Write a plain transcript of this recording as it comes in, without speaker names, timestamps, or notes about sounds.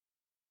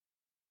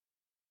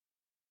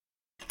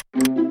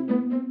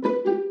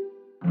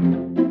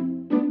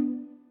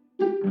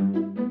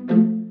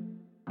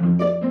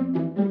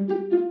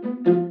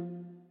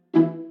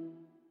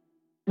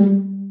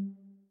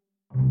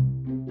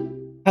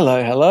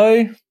Hello,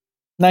 hello.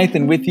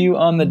 Nathan with you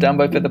on the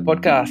Dumbo Feather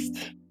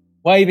podcast,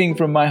 waving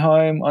from my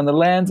home on the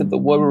lands of the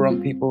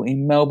Woiwurrung people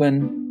in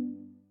Melbourne,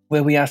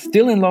 where we are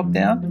still in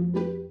lockdown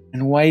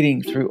and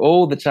wading through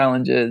all the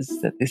challenges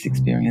that this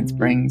experience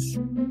brings.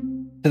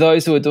 To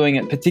those who are doing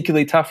it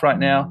particularly tough right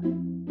now,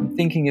 I'm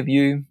thinking of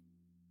you.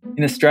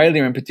 In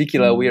Australia in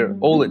particular, we are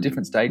all at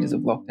different stages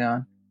of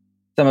lockdown.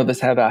 Some of us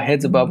have our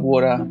heads above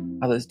water,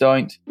 others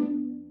don't.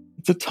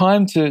 It's a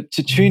time to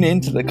tune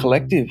into the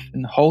collective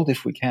and hold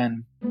if we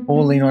can,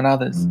 or lean on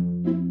others.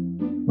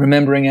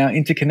 Remembering our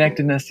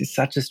interconnectedness is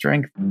such a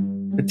strength,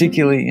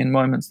 particularly in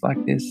moments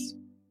like this.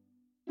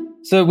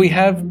 So we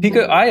have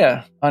Pico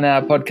Iyer on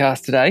our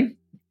podcast today,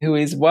 who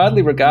is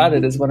widely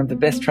regarded as one of the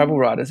best travel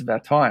writers of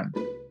our time.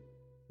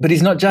 But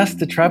he's not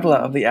just a traveller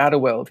of the outer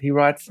world, he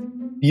writes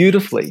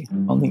beautifully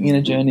on the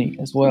inner journey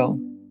as well.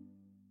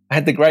 I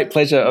had the great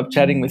pleasure of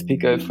chatting with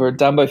Pico for a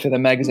Dumbo Feather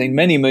magazine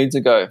many moons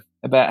ago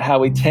about how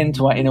we tend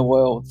to our inner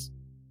worlds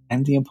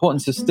and the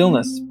importance of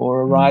stillness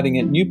for arriving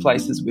at new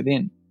places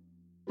within.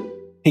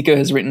 Pico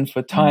has written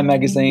for Time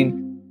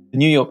magazine, the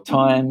New York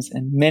Times,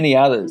 and many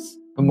others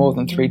for more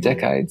than 3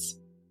 decades.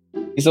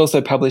 He's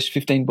also published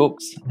 15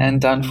 books and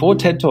done 4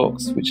 TED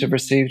Talks, which have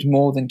received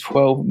more than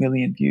 12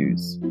 million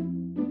views.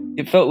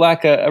 It felt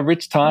like a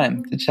rich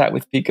time to chat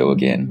with Pico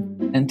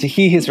again and to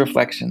hear his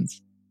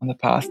reflections on the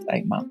past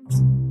 8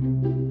 months.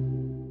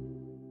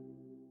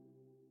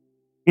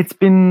 It's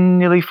been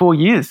nearly 4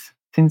 years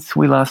since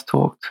we last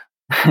talked.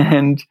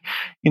 And,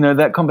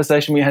 that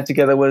conversation we had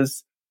together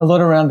was a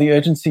lot around the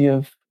urgency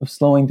of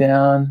slowing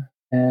down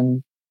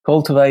and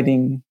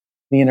cultivating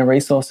the inner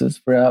resources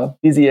for our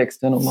busy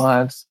external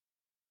lives.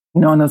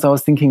 And as I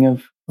was thinking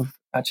of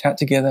our chat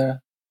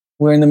together,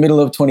 we're in the middle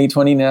of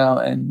 2020 now,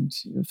 and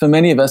for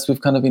many of us,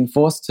 we've kind of been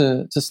forced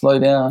to slow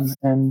down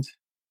and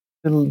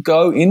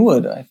go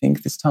inward. I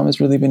think this time has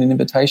really been an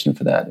invitation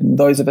for that. And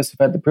those of us who've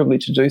had the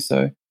privilege to do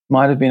so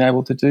might have been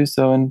able to do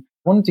so. And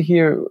I wanted to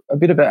hear a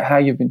bit about how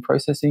you've been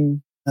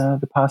processing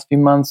the past few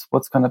months,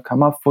 what's kind of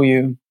come up for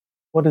you.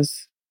 What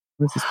has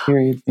this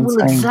period been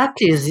saying?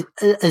 Exactly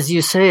as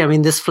you say,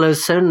 this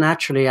flows so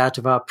naturally out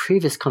of our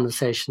previous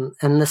conversation,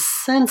 and the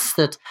sense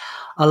that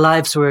our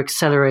lives were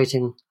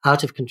accelerating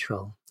out of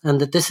control and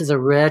that this is a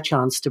rare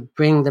chance to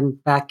bring them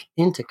back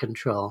into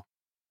control.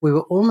 We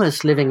were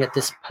almost living at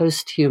this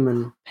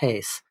post-human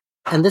pace.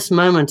 And this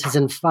moment has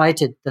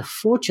invited the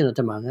fortunate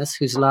among us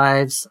whose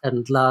lives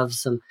and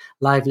loves and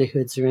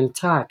livelihoods are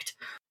intact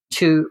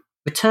to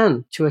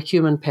return to a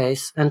human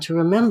pace and to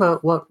remember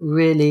what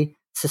really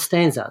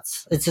sustains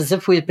us. It's as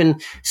if we've been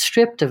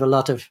stripped of a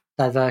lot of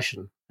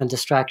diversion and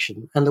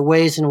distraction and the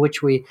ways in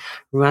which we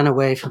run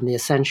away from the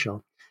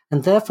essential.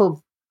 And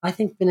therefore, I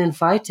think been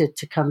invited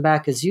to come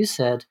back, as you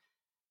said,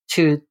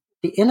 to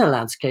the inner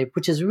landscape,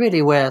 which is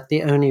really where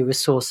the only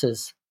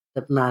resources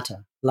that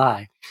matter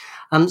lie.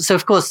 So,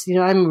 of course,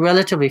 I'm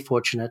relatively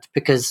fortunate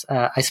because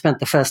I spent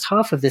the first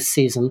half of this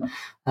season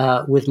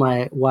with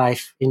my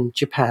wife in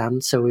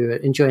Japan. So we were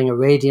enjoying a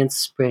radiant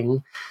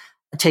spring,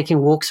 taking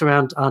walks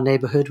around our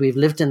neighborhood. We've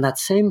lived in that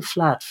same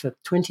flat for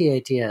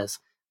 28 years.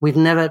 We've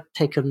never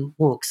taken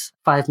walks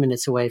 5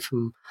 minutes away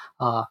from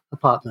our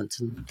apartment.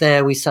 And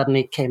there we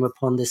suddenly came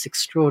upon this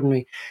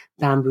extraordinary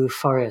bamboo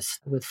forest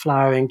with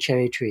flowering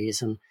cherry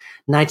trees and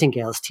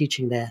nightingales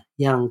teaching their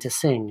young to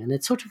sing. And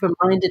it sort of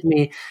reminded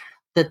me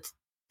that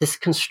this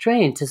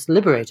constraint has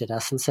liberated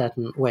us in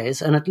certain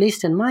ways, and at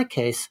least in my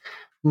case,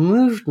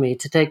 moved me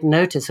to take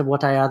notice of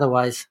what I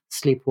otherwise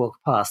sleepwalk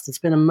past. It's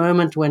been a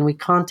moment when we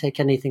can't take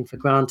anything for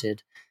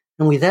granted,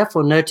 and we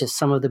therefore notice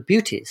some of the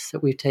beauties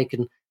that we've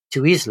taken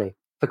too easily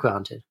for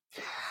granted.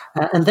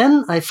 And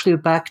then I flew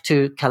back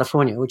to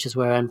California, which is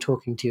where I'm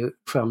talking to you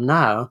from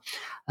now.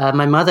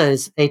 My mother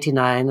is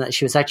 89.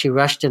 She was actually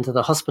rushed into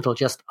the hospital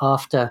just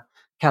after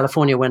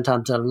California went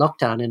under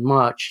lockdown in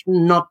March,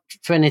 not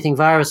for anything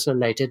virus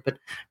related, but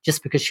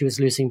just because she was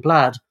losing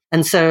blood.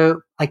 And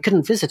so I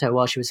couldn't visit her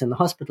while she was in the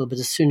hospital, but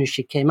as soon as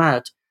she came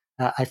out,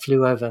 I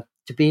flew over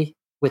to be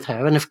with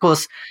her. And of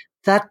course,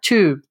 that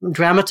too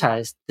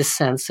dramatized this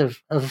sense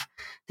of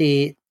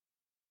the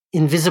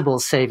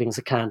invisible savings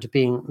account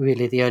being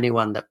really the only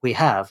one that we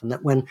have. And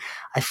that when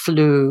I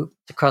flew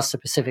across the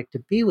Pacific to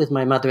be with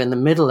my mother in the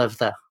middle of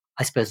the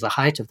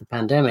height of the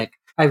pandemic,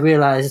 I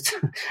realized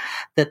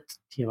that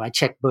my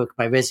checkbook,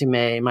 my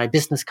resume, my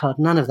business card,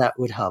 none of that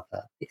would help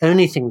her. The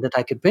only thing that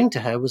I could bring to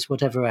her was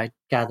whatever I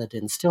gathered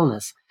in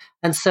stillness.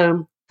 And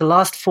so the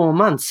last 4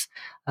 months,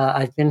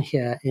 I've been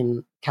here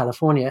in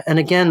California. And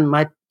again,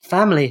 my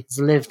family has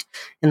lived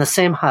in the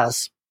same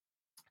house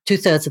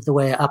 2/3 of the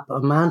way up a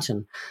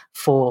mountain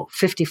for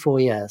 54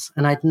 years.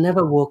 And I'd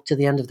never walked to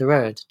the end of the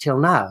road till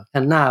now.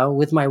 And now,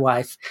 with my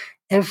wife,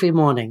 every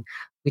morning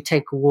we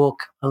take a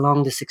walk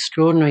along this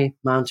extraordinary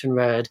mountain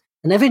road.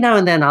 And every now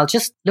and then I'll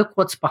just look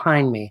what's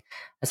behind me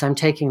as I'm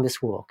taking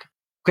this walk.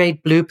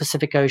 Great blue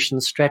Pacific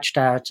Ocean stretched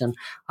out and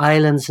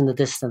islands in the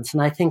distance.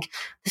 And I think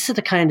this is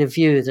the kind of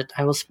view that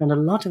I will spend a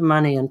lot of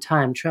money and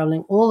time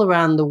traveling all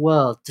around the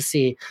world to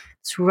see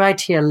It's right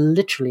here,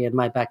 literally in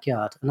my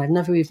backyard. And I've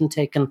never even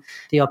taken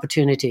the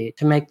opportunity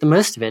to make the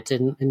most of it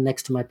in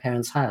next to my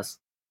parents' house.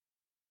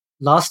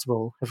 Last of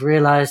all, I've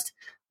realized,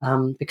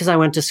 because I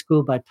went to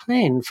school by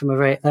plane from a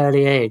very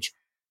early age,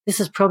 this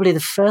is probably the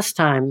first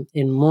time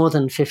in more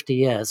than 50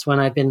 years when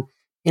I've been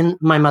in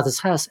my mother's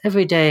house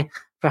every day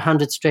for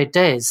 100 straight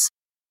days.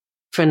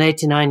 For an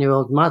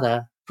 89-year-old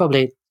mother,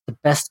 probably the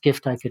best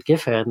gift I could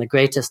give her and the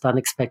greatest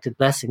unexpected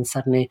blessing.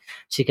 Suddenly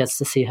she gets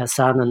to see her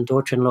son and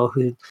daughter-in-law,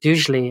 who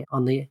usually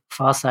on the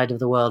far side of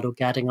the world or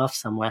gadding off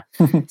somewhere.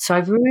 So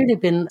I've really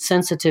been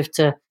sensitive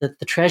to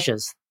the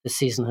treasures the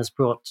season has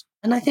brought.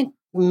 And I think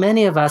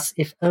many of us,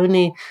 if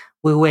only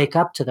we wake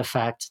up to the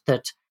fact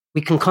that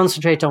we can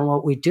concentrate on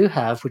what we do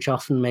have, which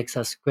often makes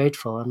us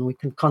grateful, and we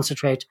can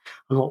concentrate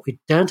on what we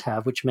don't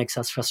have, which makes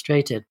us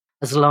frustrated,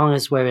 as long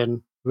as we're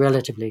in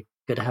relatively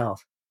good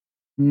health.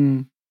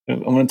 I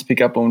wanted to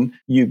pick up on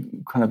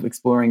you kind of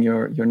exploring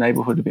your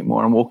neighborhood a bit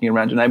more and walking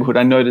around your neighborhood.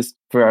 I noticed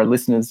for our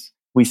listeners,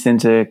 we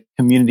sent a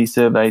community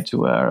survey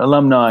to our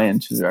alumni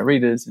and to our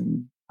readers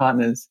and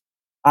partners,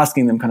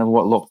 asking them kind of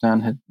what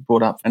lockdown had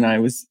brought up. And I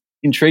was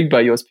intrigued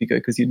by yours, Pico,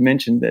 because you'd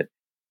mentioned that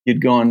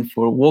you'd gone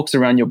for walks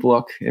around your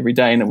block every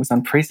day and it was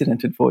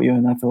unprecedented for you.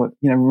 And I thought,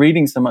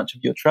 reading so much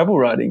of your travel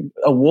writing,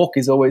 a walk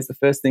is always the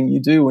first thing you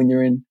do when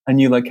you're in a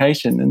new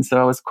location. And so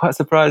I was quite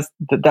surprised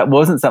that that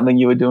wasn't something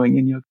you were doing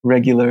in your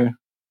regular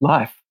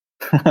life.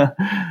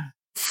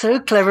 So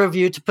clever of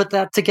you to put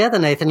that together,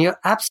 Nathan. You're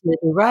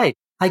absolutely right.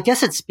 I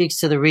guess it speaks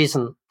to the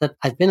reason that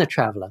I've been a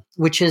traveler,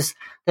 which is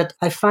that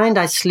I find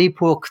I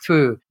sleepwalk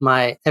through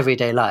my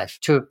everyday life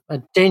to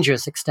a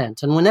dangerous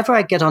extent. And whenever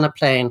I get on a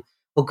plane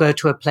or go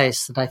to a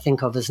place that I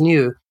think of as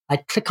new, I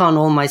click on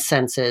all my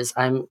senses.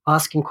 I'm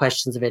asking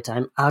questions of it.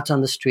 I'm out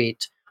on the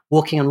street,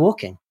 walking and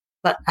walking.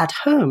 But at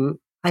home,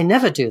 I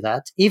never do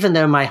that, even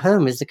though my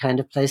home is the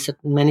kind of place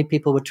that many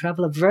people would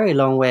travel a very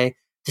long way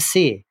to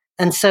see.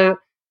 And so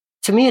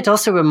to me, it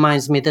also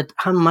reminds me that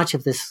how much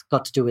of this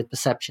got to do with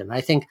perception. I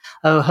think,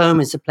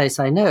 home is a place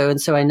I know, and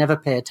so I never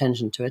pay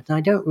attention to it. And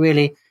I don't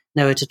really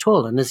know it at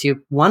all. And as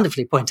you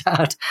wonderfully point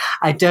out,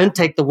 I don't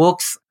take the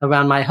walks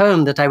around my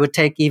home that I would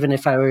take even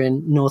if I were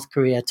in North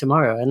Korea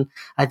tomorrow. And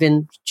I've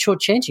been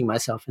shortchanging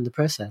myself in the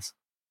process.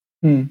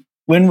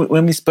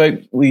 When we spoke,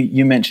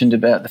 you mentioned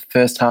about the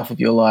first half of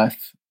your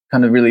life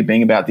kind of really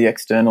being about the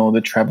external,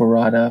 the travel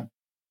writer,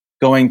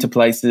 going to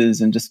places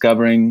and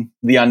discovering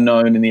the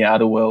unknown in the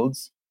outer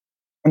worlds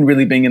and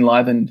really being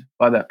enlivened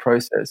by that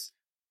process.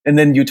 And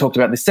then you talked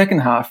about the second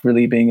half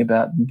really being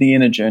about the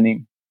inner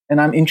journey. And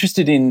I'm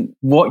interested in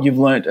what you've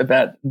learned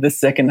about the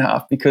second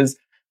half, because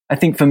I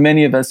think for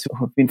many of us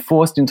who have been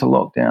forced into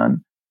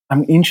lockdown,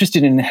 I'm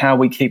interested in how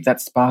we keep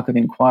that spark of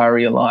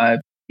inquiry alive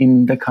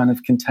in the kind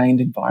of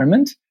contained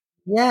environment.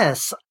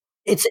 Yes.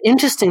 It's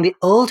interesting. The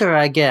older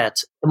I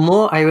get, the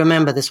more I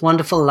remember this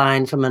wonderful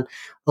line from an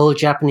old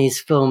Japanese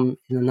film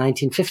in the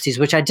 1950s,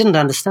 which I didn't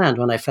understand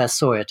when I first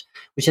saw it,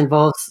 which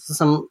involves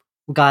some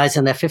guys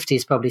in their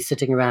 50s probably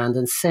sitting around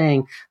and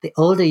saying, the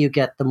older you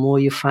get, the more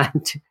you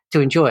find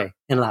to enjoy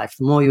in life,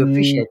 the more you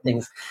appreciate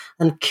things.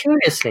 And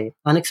curiously,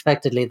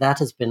 unexpectedly, that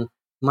has been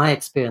my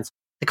experience.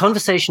 The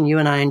conversation you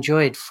and I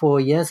enjoyed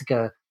 4 years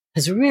ago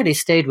has really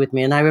stayed with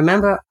me. And I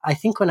remember, I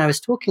think when I was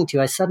talking to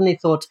you, I suddenly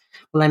thought,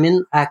 well, I'm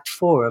in Act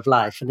 4 of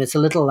life. And it's a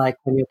little like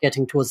when you're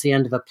getting towards the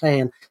end of a play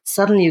and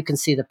suddenly you can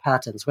see the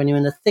patterns. When you're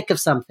in the thick of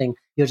something,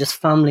 you're just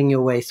fumbling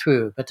your way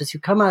through. But as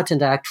you come out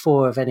into Act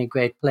 4 of any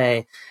great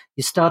play,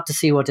 you start to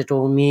see what it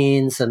all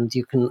means and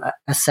you can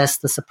assess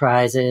the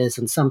surprises.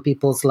 And some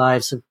people's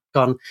lives have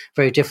gone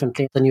very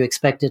differently than you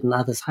expected and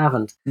others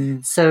haven't.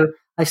 So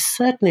I've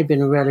certainly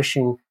been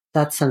relishing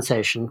that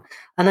sensation.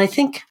 And I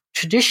think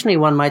traditionally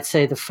one might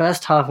say the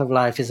first half of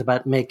life is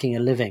about making a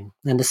living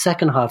and the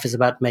second half is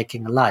about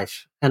making a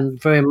life,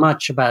 and very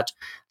much about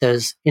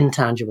those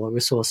intangible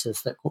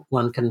resources that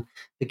one can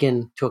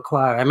begin to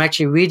acquire. I'm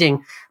actually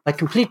reading, by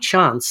complete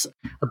chance,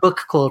 a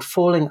book called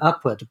Falling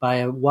Upward by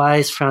a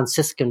wise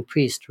Franciscan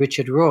priest,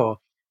 Richard Rohr,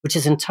 which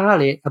is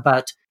entirely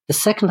about the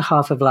second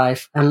half of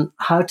life and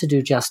how to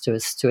do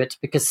justice to it,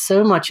 because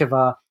so much of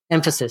our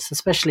emphasis,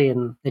 especially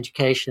in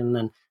education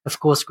and,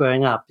 of course,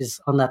 growing up, is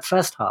on that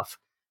first half,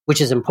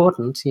 which is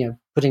important,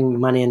 putting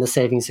money in the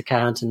savings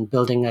account and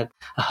building a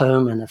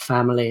home and a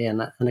family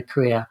and a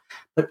career.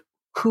 But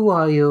who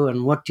are you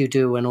and what do you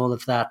do when all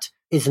of that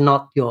is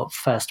not your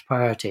first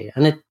priority?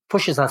 And it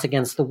pushes us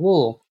against the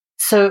wall.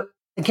 So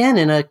again,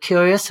 in a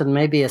curious and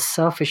maybe a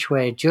selfish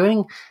way,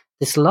 during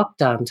this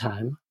lockdown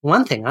time,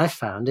 one thing I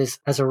found is,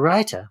 as a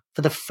writer,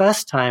 for the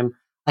first time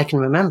I can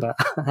remember,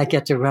 I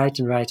get to write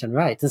and write and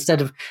write.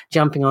 Instead of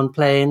jumping on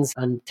planes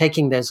and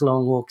taking those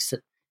long walks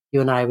that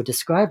you and I were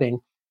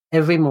describing,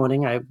 every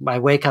morning I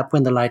wake up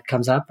when the light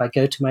comes up, I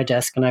go to my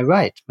desk and I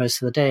write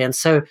most of the day. And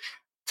so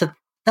to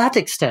that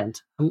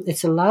extent,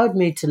 it's allowed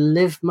me to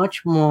live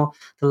much more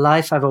the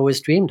life I've always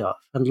dreamed of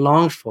and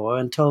longed for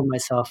and told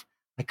myself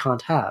I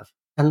can't have.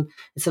 And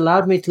it's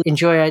allowed me to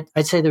enjoy,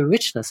 I'd say, the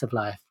richness of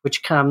life,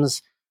 which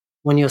comes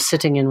when you're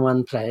sitting in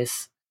one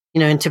place.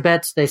 In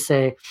Tibet, they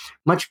say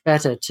much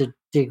better to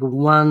dig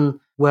one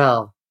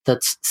well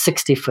that's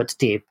 60 foot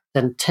deep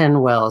than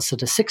 10 wells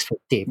that are 6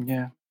 foot deep.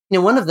 Yeah.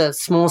 One of the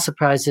small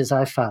surprises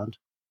I found,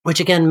 which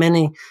again,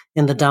 many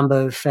in the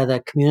Dumbo feather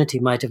community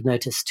might have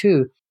noticed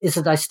too, is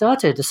that I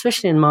started,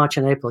 especially in March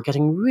and April,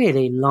 getting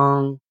really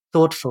long,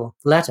 thoughtful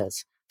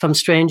letters from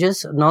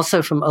strangers and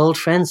also from old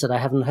friends that I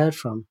haven't heard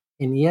from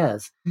in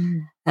years.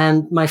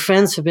 And my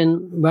friends have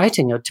been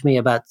writing to me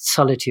about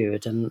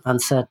solitude and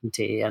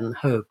uncertainty and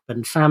hope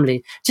and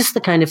family, just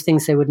the kind of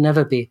things they would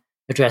never be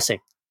addressing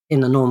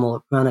in the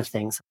normal run of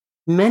things.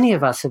 Many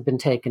of us have been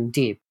taken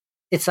deep.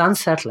 It's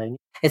unsettling.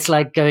 It's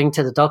like going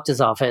to the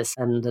doctor's office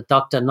and the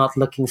doctor not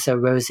looking so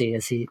rosy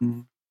as he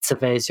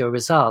surveys your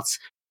results.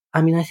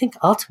 I mean, I think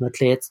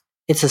ultimately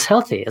it's as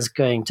healthy as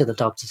going to the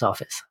doctor's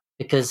office,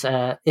 because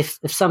if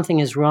something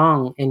is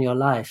wrong in your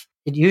life,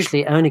 it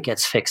usually only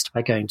gets fixed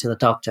by going to the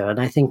doctor. And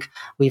I think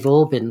we've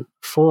all been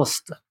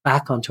forced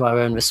back onto our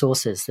own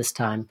resources this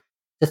time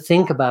to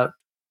think about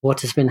what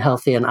has been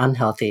healthy and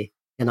unhealthy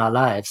in our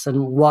lives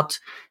and what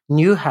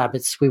new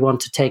habits we want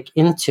to take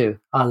into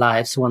our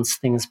lives once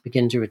things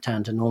begin to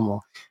return to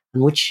normal,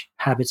 and which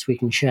habits we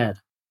can shed.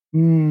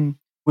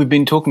 We've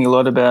been talking a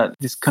lot about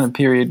this kind of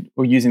period,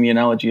 or using the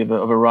analogy of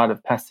a rite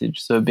of passage,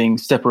 so being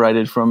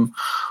separated from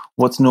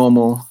what's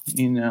normal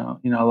in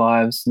our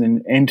lives and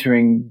then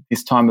entering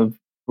this time of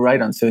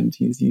great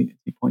uncertainty, as you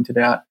pointed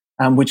out,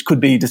 which could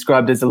be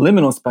described as a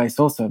liminal space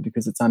also,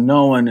 because it's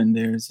unknown and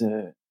there's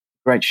a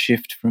great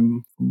shift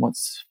from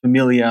what's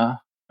familiar.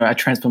 Our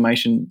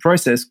transformation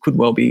process could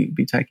well be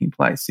taking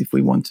place if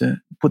we want to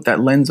put that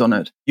lens on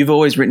it. You've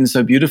always written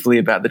so beautifully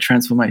about the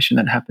transformation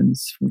that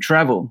happens from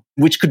travel,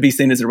 which could be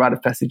seen as a rite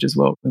of passage as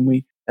well. When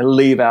we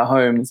leave our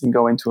homes and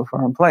go into a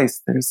foreign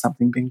place, there is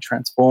something being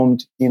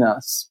transformed in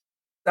us.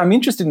 I'm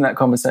interested in that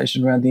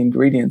conversation around the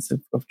ingredients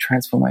of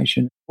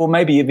transformation, or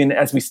maybe even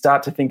as we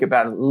start to think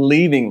about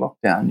leaving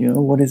lockdown,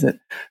 what is it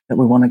that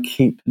we want to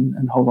keep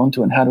and hold on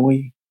to, and how do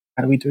we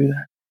do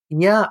that?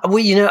 Yeah,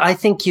 well, I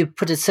think you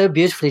put it so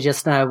beautifully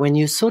just now when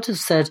you sort of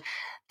said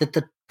that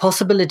the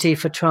possibility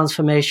for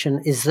transformation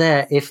is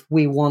there if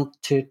we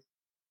want to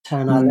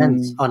turn our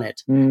lens on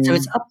it. So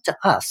it's up to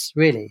us,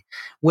 really,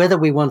 whether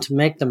we want to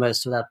make the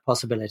most of that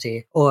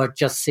possibility or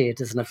just see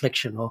it as an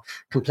affliction or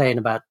complain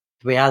about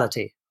the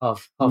reality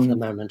of the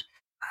moment.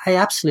 I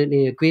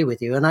absolutely agree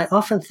with you. And I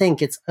often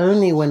think it's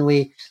only when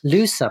we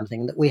lose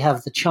something that we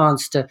have the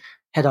chance to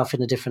head off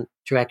in a different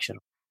direction.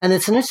 And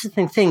it's an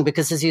interesting thing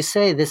because, as you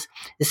say, this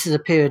is a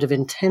period of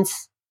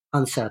intense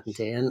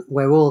uncertainty, and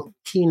we're all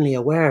keenly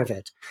aware of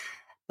it.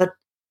 But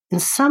in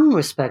some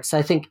respects,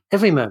 I think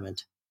every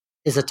moment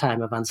is a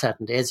time of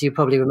uncertainty. As you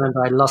probably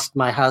remember, I lost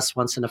my house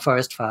once in a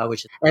forest fire,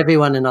 which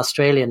everyone in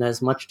Australia knows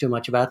much too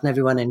much about, and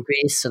everyone in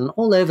Greece and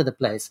all over the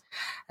place.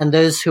 And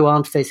those who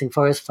aren't facing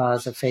forest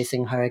fires are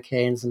facing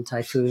hurricanes and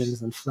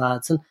typhoons and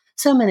floods and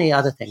so many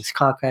other things,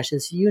 car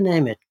crashes, you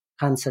name it,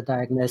 cancer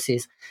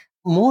diagnoses.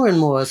 More and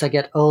more as I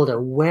get older,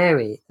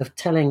 wary of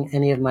telling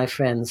any of my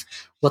friends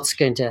what's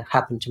going to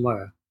happen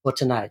tomorrow or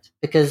tonight,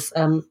 because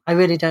I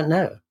really don't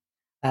know.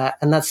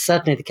 And that's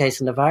certainly the case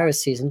in the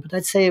virus season. But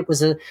I'd say it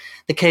was the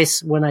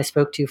case when I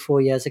spoke to you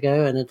 4 years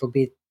ago, and it'll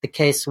be the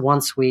case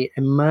once we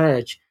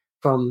emerge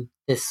from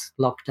this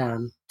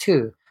lockdown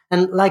too.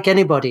 And like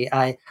anybody,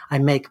 I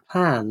make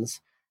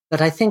plans, but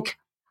I think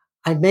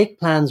I make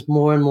plans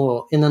more and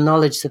more in the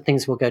knowledge that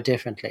things will go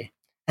differently.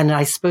 And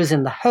I suppose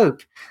in the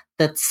hope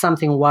that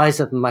something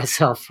wiser than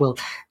myself will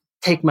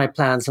take my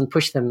plans and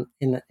push them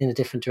in a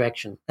different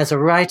direction. As a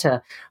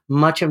writer,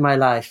 much of my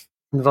life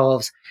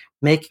involves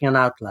making an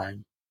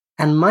outline.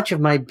 And much of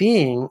my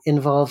being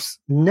involves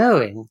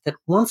knowing that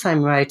once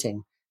I'm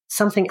writing,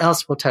 something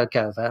else will take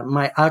over.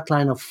 My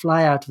outline will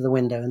fly out of the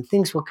window and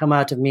things will come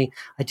out of me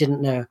I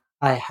didn't know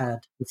I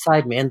had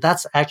inside me. And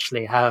that's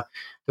actually how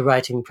the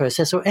writing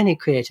process or any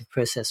creative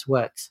process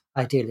works,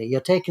 ideally.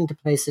 You're taken to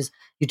places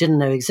you didn't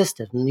know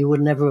existed and you would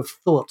never have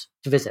thought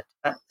to visit.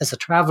 As a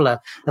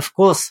traveler, of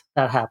course,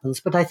 that happens.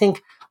 But I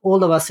think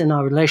all of us in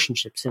our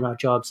relationships, in our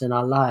jobs, in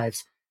our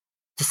lives,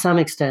 to some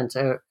extent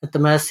are at the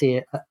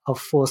mercy of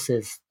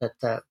forces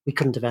that we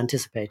couldn't have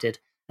anticipated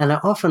and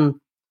are often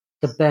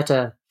the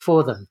better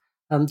for them.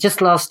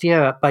 Just last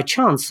year, by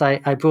chance,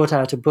 I brought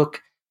out a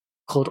book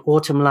called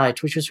Autumn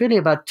Light, which was really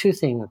about two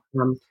things,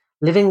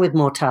 living with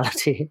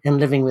mortality and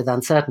living with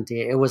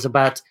uncertainty. It was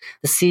about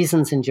the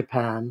seasons in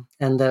Japan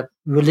and the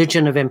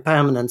religion of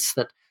impermanence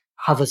that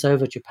hovers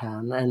over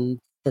Japan and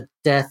the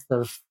death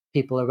of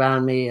people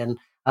around me and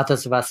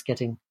others of us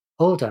getting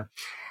older.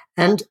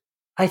 And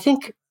I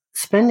think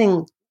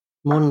spending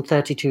more than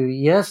 32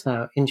 years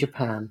now in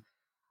Japan,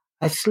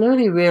 I've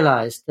slowly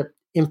realized that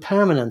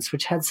impermanence,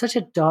 which had such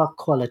a dark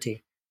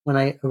quality when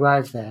I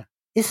arrived there,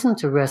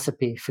 isn't a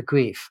recipe for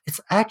grief.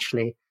 It's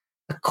actually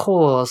a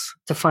cause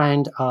to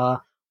find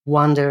our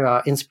wonder,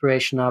 our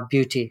inspiration, our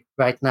beauty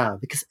right now,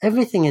 because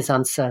everything is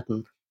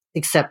uncertain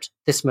except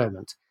this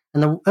moment.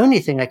 And the only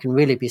thing I can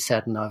really be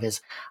certain of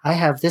is I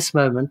have this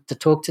moment to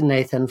talk to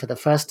Nathan for the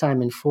first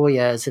time in 4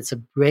 years. It's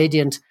a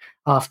radiant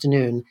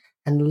afternoon,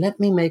 and let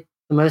me make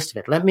the most of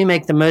it. Let me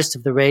make the most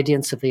of the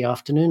radiance of the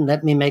afternoon.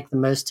 Let me make the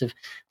most of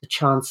the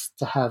chance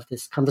to have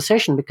this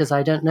conversation, because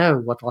I don't know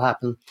what will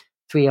happen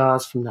 3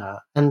 hours from now.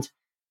 And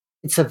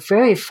it's a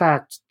very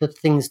fact that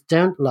things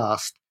don't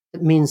last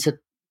that means that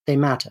they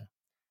matter.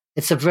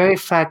 It's a very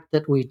fact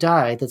that we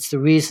die that's the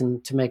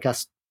reason to make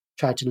us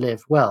try to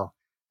live well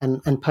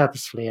and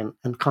purposefully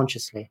and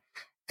consciously.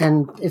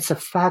 And it's a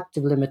fact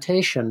of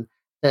limitation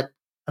that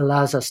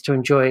allows us to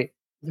enjoy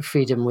the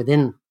freedom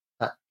within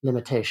that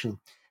limitation.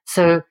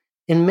 So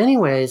in many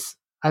ways,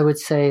 I would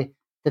say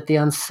that the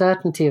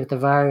uncertainty of the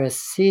virus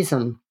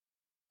season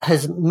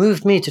has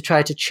moved me to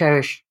try to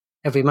cherish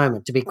every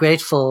moment, to be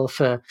grateful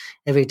for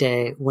every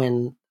day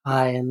when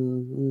I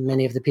and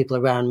many of the people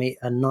around me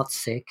are not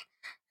sick.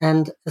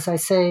 And as I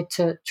say,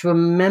 to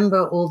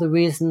remember all the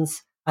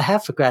reasons I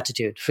have for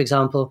gratitude. For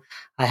example,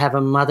 I have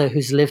a mother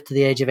who's lived to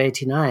the age of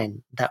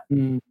 89. That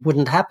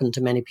wouldn't happen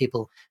to many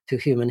people through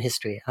human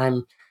history.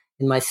 I'm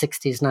in my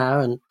 60s now,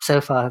 and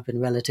so far have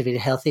been relatively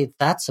healthy.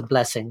 That's a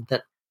blessing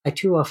that I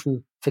too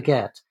often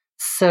forget.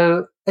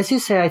 So, as you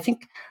say, I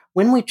think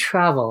when we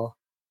travel,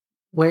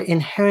 we're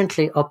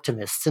inherently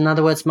optimists. In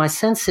other words, my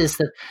sense is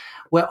that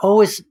we're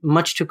always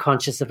much too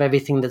conscious of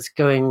everything that's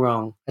going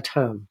wrong at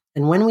home.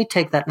 And when we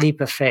take that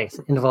leap of faith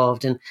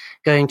involved in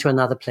going to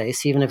another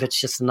place, even if it's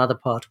just another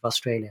part of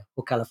Australia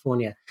or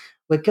California,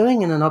 we're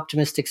going in an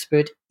optimistic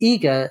spirit,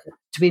 eager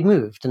to be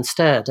moved and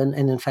stirred and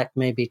in fact,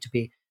 maybe to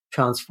be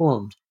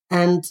transformed.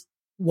 And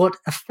what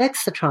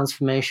affects the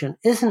transformation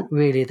isn't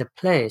really the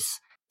place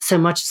so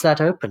much as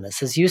that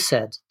openness, as you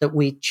said, that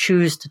we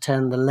choose to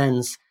turn the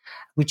lens.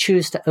 We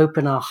choose to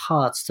open our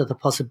hearts to the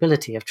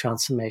possibility of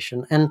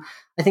transformation. And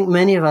I think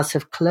many of us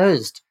have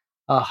closed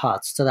our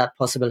hearts to that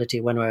possibility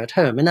when we're at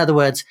home. In other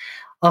words,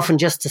 often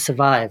just to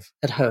survive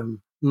at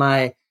home,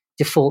 my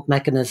default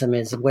mechanism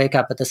is wake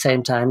up at the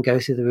same time, go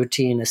through the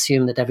routine,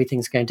 assume that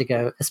everything's going to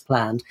go as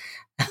planned,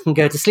 and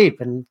go to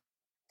sleep and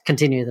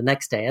continue the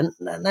next day.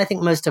 And I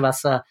think most of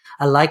us are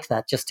like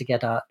that, just to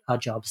get our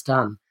jobs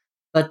done.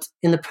 But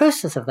in the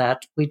process of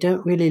that, we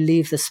don't really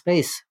leave the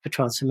space for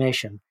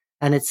transformation.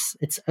 And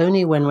it's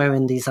only when we're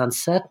in these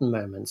uncertain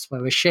moments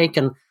where we're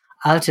shaken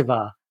out of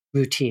our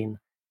routine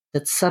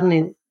that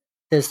suddenly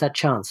there's that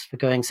chance for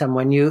going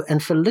somewhere new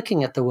and for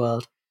looking at the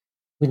world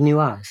with new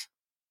eyes.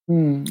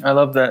 I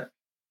love that.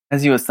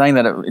 As you were saying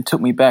that, it took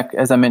me back.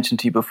 As I mentioned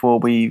to you before,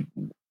 we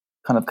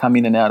kind of come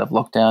in and out of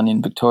lockdown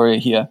in Victoria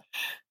here.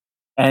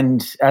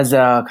 And as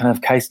our kind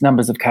of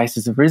numbers of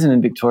cases have risen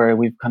in Victoria,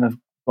 we've kind of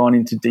gone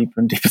into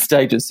deeper and deeper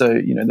stages. So,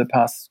 the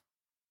past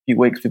few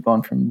weeks, we've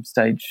gone from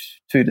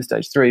stage 2 to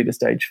stage 3 to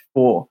stage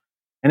 4.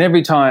 And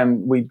every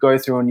time we go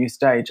through a new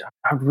stage,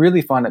 I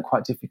really find it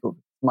quite difficult.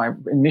 My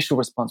initial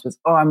response was,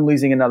 I'm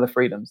losing another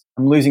freedom.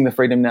 I'm losing the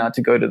freedom now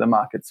to go to the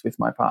markets with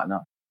my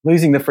partner,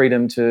 losing the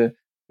freedom to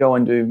go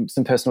and do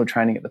some personal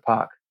training at the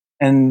park.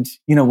 And,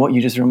 what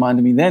you just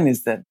reminded me then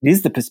is that it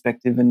is the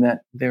perspective, and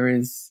that there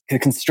is a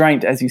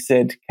constraint, as you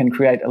said, can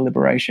create a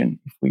liberation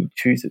if we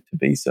choose it to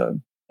be so.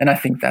 And I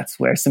think that's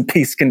where some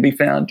peace can be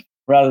found,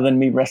 rather than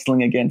me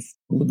wrestling against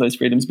all of those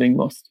freedoms being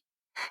lost.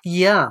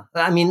 Yeah.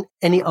 I mean,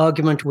 any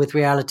argument with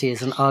reality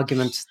is an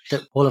argument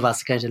that all of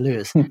us are going to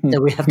lose.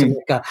 So we have to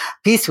make a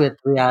peace with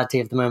reality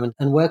of the moment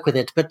and work with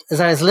it. But as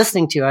I was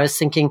listening to you, I was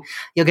thinking,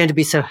 you're going to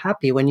be so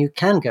happy when you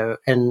can go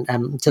and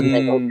to the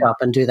makeup shop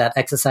and do that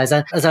exercise.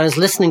 As I was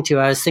listening to you,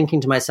 I was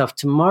thinking to myself,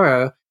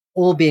 tomorrow,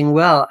 all being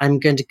well, I'm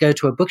going to go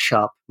to a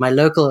bookshop, my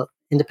local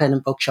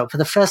independent bookshop, for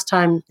the first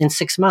time in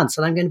 6 months.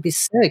 And I'm going to be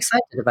so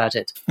excited about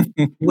it.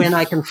 When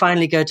I can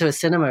finally go to a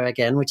cinema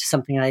again, which is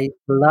something I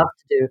love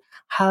to do,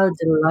 how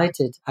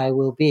delighted I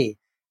will be.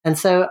 And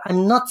so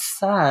I'm not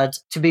sad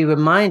to be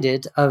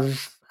reminded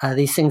of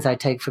these things I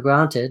take for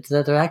granted,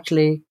 that are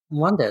actually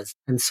wonders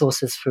and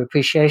sources for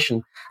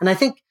appreciation. And I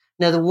think,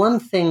 the one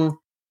thing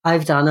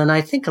I've done, and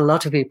I think a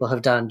lot of people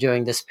have done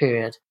during this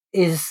period,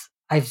 is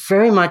I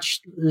very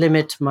much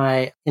limit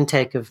my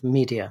intake of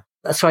media.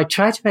 So I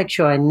try to make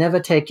sure I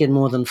never take in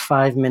more than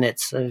 5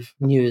 minutes of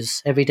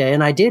news every day,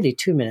 and ideally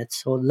 2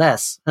 minutes or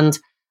less. And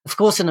of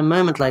course, in a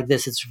moment like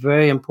this, it's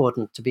very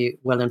important to be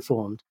well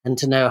informed and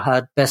to know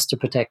how best to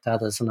protect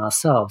others and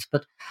ourselves.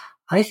 But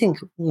I think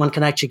one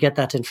can actually get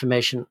that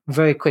information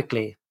very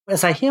quickly.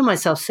 As I hear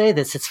myself say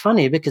this, it's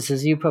funny because,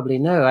 as you probably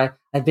know,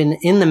 I've been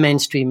in the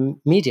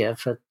mainstream media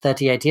for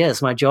 38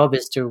 years. My job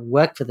is to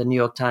work for the New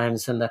York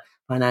Times and the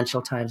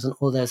Financial Times and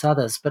all those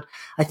others. But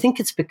I think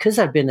it's because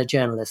I've been a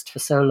journalist for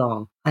so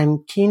long,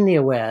 I'm keenly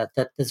aware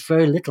that there's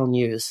very little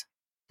news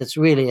that's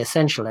really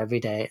essential every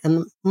day.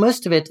 And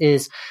most of it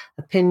is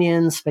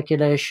opinion,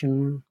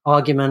 speculation,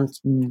 argument,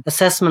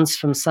 assessments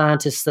from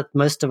scientists that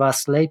most of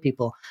us lay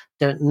people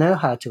don't know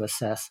how to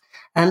assess.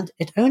 And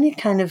it only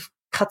kind of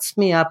cuts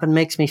me up and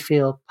makes me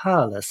feel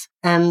powerless.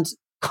 And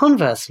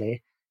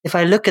conversely, if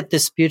I look at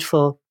this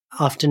beautiful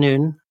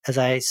afternoon, as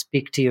I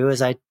speak to you,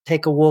 as I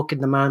take a walk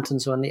in the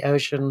mountains or in the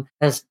ocean,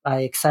 as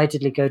I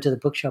excitedly go to the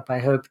bookshop, I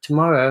hope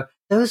tomorrow,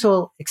 those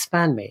all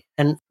expand me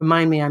and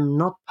remind me I'm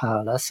not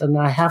powerless and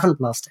I haven't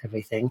lost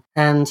everything.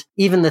 And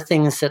even the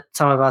things that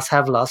some of us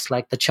have lost,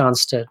 like the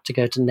chance to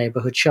go to the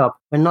neighborhood shop,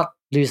 we're not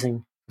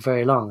losing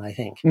very long, I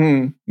think.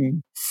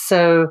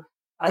 So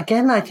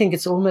again, I think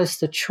it's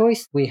almost a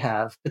choice we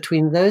have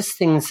between those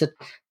things that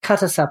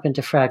cut us up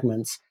into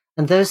fragments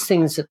and those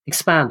things that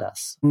expand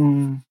us.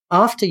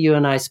 After you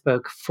and I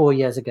spoke 4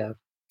 years ago,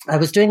 I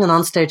was doing an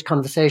onstage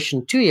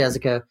conversation 2 years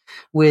ago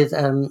with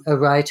a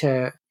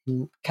writer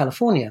in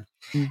California.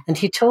 And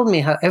he told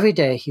me how every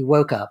day he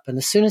woke up, and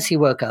as soon as he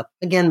woke up,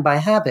 again by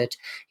habit,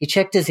 he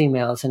checked his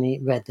emails and he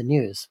read the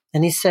news.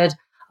 And he said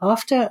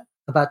after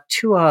about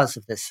 2 hours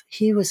of this,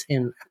 he was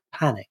in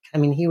panic. I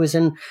mean, he was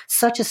in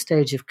such a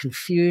stage of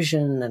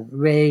confusion and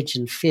rage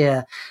and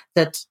fear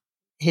that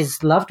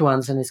his loved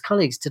ones and his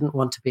colleagues didn't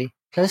want to be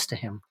close to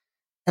him.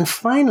 And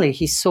finally,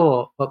 he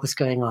saw what was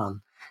going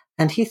on.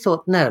 And he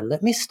thought, no,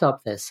 let me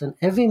stop this. And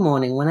every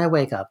morning when I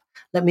wake up,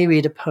 let me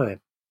read a poem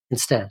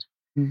instead.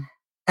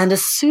 And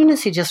as soon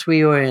as he just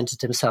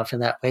reoriented himself in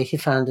that way, he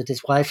found that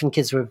his wife and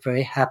kids were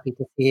very happy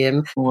to see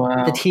him,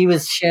 that he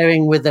was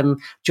sharing with them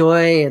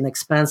joy and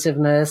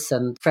expansiveness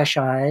and fresh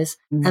eyes,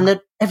 and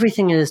that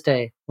everything in his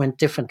day went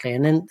differently.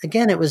 And then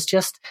again, it was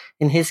just,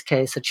 in his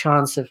case, a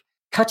chance of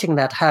cutting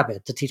that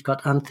habit that he'd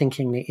got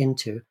unthinkingly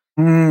into.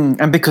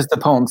 And because the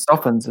poem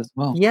softens as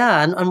well.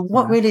 Yeah, and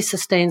what really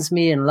sustains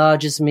me,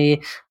 enlarges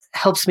me,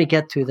 helps me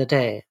get through the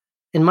day.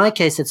 In my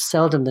case, it's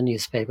seldom the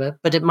newspaper,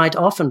 but it might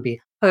often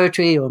be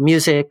poetry or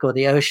music or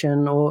the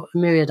ocean or a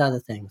myriad other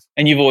things.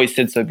 And you've always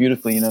said so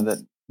beautifully,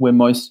 that we're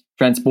most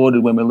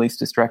transported when we're least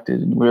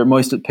distracted, and we're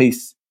most at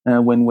peace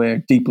when we're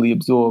deeply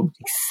absorbed.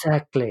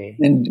 Exactly.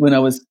 And when I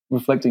was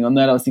reflecting on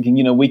that, I was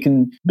thinking, we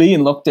can be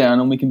in lockdown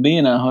and we can be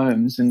in our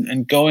homes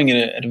and going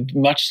at a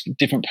much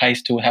different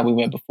pace to how we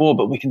were before,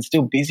 but we can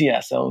still busy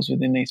ourselves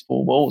within these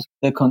four walls.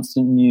 The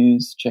constant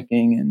news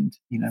checking and,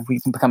 we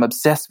can become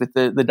obsessed with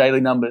the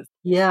daily numbers.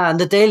 Yeah, and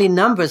the daily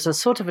numbers are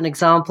sort of an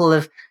example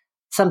of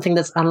something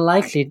that's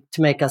unlikely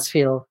to make us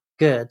feel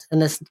good. And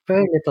there's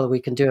very little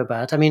we can do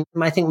about it. I mean,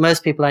 I think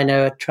most people I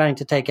know are trying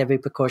to take every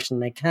precaution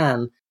they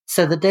can.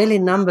 So the daily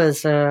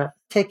numbers are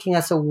taking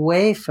us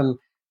away from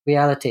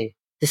reality.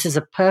 This is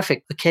a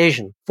perfect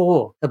occasion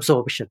for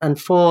absorption and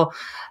for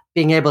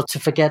being able to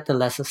forget the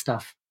lesser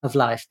stuff of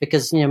life,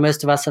 because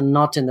most of us are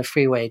not in the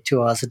freeway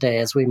 2 hours a day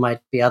as we might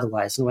be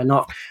otherwise, and we're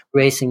not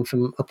racing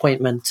from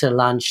appointment to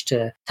lunch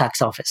to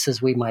tax office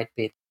as we might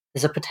be.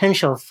 There's a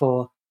potential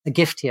for a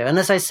gift here. And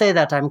as I say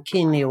that, I'm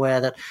keenly aware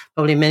that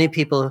probably many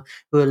people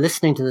who are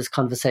listening to this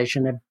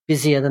conversation are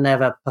busier than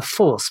ever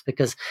perforce,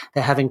 because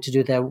they're having to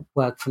do their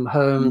work from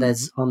home.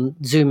 There's on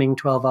Zooming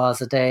 12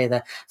 hours a day.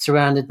 They're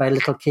surrounded by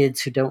little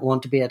kids who don't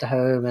want to be at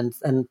home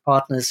and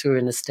partners who are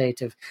in a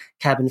state of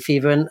cabin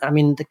fever. And I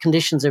mean, the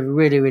conditions are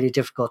really, really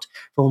difficult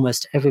for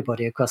almost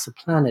everybody across the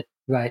planet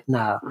right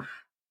now.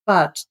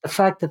 But the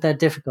fact that they're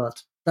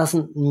difficult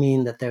doesn't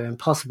mean that they're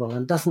impossible,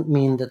 and doesn't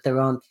mean that there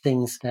aren't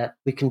things that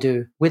we can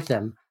do with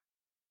them.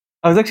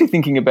 I was actually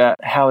thinking about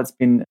how it's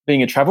been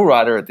being a travel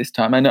writer at this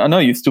time. I know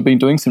you've still been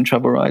doing some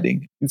travel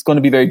writing. It's going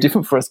to be very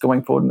different for us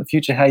going forward in the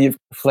future, how you've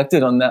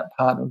reflected on that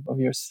part of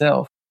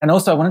yourself. And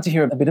also I wanted to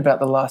hear a bit about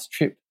the last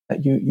trip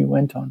that you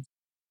went on.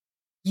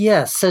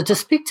 Yes. So to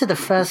speak to the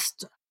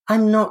first,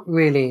 I'm not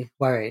really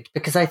worried,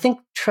 because I think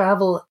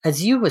travel,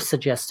 as you were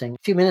suggesting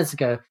a few minutes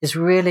ago, is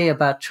really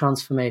about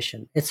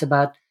transformation. It's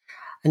about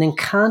an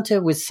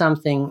encounter with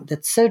something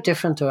that's so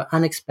different or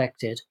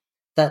unexpected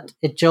that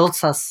it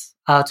jolts us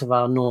out of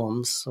our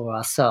norms or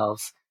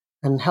ourselves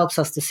and helps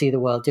us to see the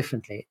world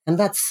differently. And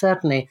that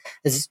certainly,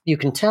 as you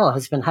can tell,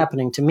 has been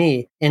happening to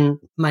me in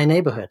my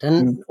neighborhood.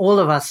 And all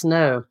of us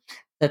know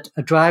that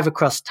a drive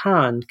across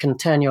town can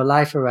turn your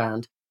life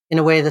around in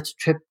a way that a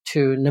trip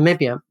to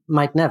Namibia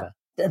might never.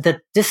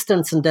 The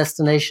distance and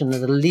destination are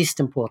the least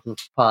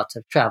important part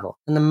of travel.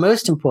 And the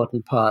most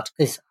important part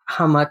is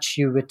how much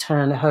you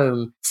return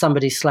home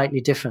somebody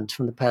slightly different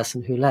from the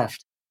person who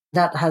left.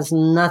 That has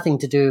nothing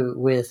to do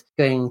with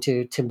going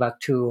to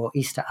Timbuktu or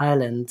Easter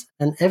Island,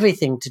 and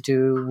everything to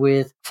do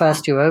with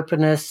first your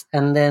openness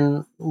and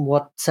then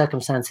what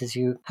circumstances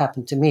you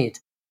happen to meet.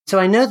 So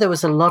I know there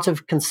was a lot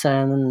of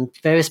concern, and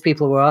various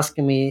people were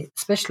asking me,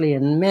 especially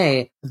in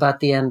May, about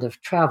the end of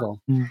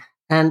travel.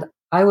 And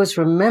I was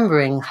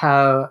remembering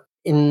how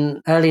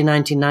in early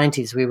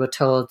 1990s, we were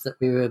told that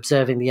we were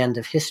observing the end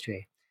of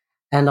history.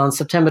 And on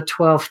September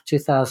 12th,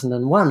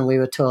 2001, we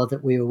were told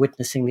that we were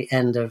witnessing the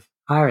end of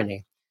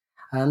irony.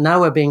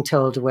 Now we're being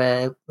told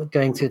we're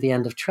going through the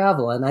end of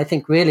travel. And I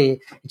think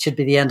really it should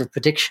be the end of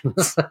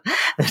predictions.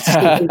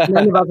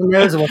 None of us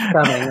knows what's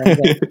coming. And,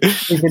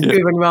 we've been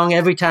proven wrong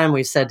every time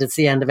we've said it's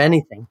the end of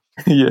anything.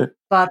 Yeah.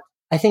 But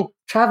I think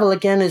travel,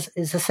 again, is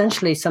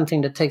essentially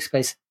something that takes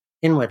place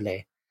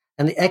inwardly.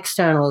 And the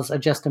externals are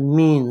just a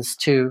means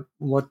to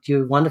what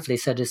you wonderfully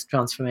said is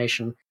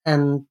transformation.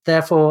 And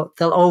therefore,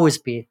 there'll always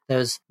be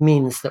those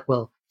means that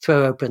will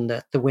throw open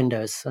the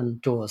windows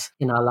and doors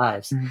in our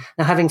lives.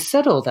 Now, having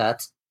said all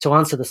that, to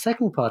answer the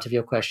second part of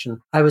your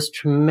question, I was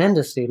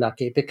tremendously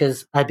lucky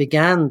because I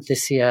began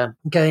this year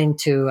going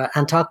to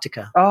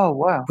Antarctica. Oh,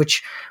 wow.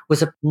 Which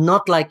was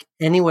not like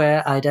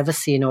anywhere I'd ever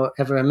seen or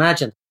ever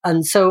imagined.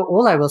 And so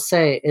all I will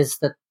say is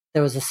that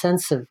there was a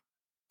sense of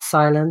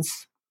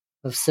silence,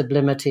 of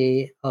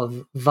sublimity,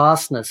 of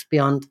vastness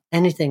beyond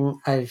anything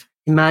I've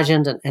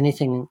imagined and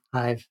anything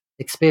I've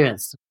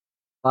experienced.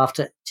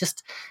 After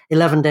just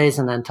 11 days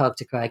in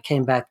Antarctica, I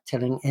came back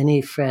telling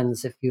any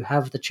friends, if you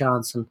have the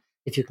chance and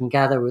if you can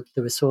gather with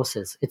the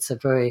resources, it's a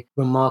very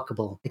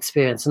remarkable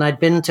experience. And I'd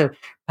been to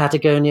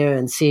Patagonia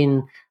and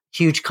seen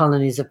huge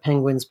colonies of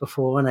penguins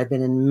before, and I've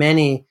been in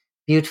many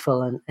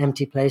beautiful and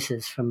empty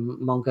places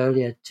from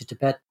Mongolia to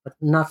Tibet, but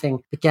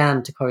nothing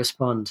began to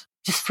correspond.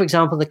 Just for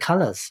example, the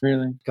colors.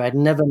 Really? I'd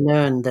never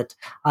known that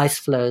ice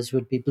floes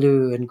would be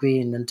blue and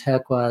green and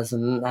turquoise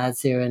and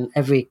azure and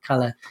every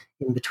color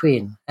in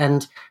between.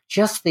 And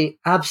just the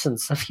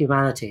absence of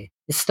humanity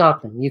is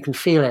startling. You can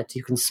feel it,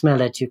 you can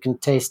smell it, you can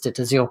taste it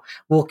as you're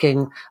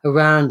walking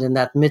around in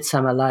that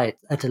midsummer light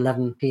at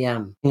 11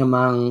 p.m.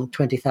 among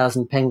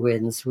 20,000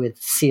 penguins with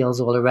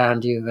seals all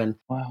around you and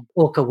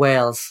orca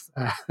whales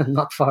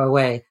not far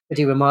away.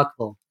 Pretty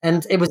remarkable.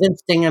 And it was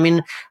interesting. I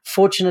mean,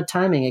 fortunate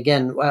timing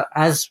again.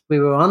 As we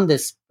were on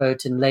this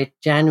boat in late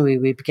January,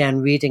 we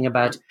began reading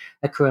about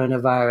a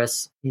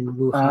coronavirus in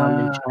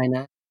Wuhan in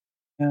China.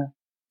 Yeah.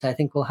 I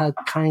think, well, how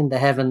kind the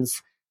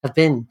heavens have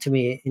been to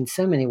me in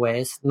so many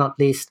ways, not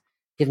least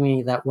giving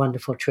me that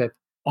wonderful trip.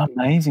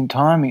 Amazing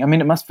timing. I mean,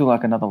 it must feel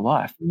like another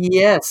life.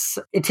 Yes,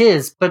 it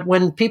is. But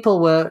when people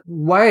were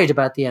worried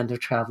about the end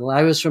of travel,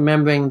 I was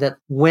remembering that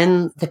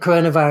when the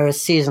coronavirus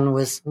season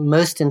was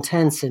most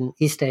intense in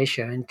East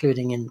Asia,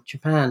 including in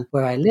Japan,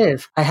 where I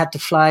live, I had to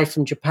fly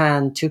from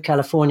Japan to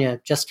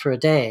California just for a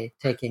day,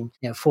 taking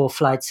 4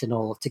 flights in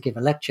all to give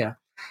a lecture.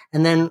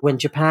 And then when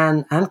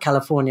Japan and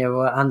California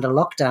were under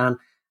lockdown,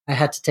 I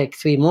had to take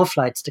 3 more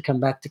flights to come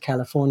back to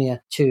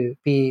California to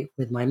be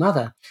with my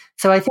mother.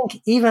 So I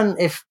think even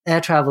if air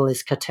travel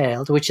is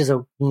curtailed, which is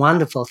a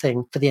wonderful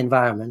thing for the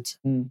environment,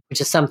 which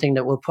is something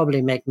that will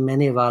probably make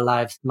many of our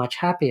lives much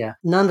happier,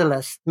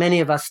 nonetheless, many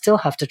of us still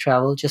have to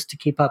travel just to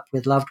keep up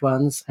with loved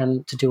ones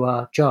and to do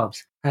our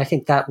jobs. I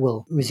think that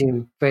will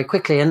resume very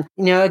quickly. And,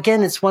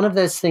 again, it's one of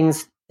those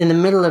things in the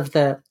middle of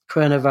the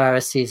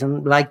coronavirus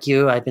season. Like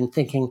you, I've been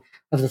thinking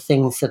of the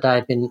things that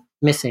I've been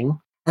missing.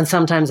 And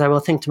sometimes I will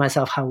think to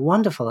myself how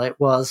wonderful it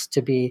was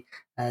to be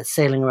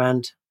sailing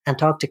around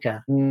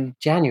Antarctica in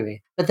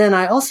January. But then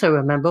I also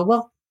remember,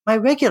 well, my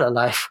regular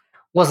life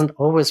wasn't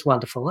always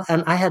wonderful,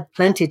 and I had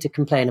plenty to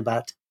complain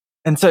about.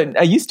 And so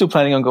are you still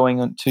planning on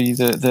going on to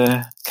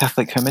the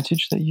Catholic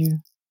hermitage that you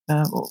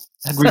had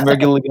been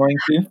regularly going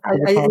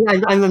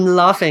to? I'm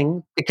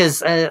laughing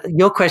because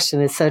your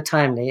question is so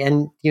timely,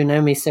 and you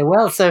know me so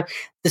well. So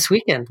this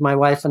weekend, my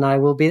wife and I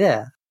will be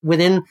there.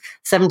 Within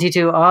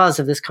 72 hours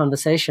of this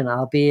conversation,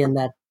 I'll be in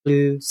that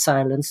blue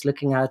silence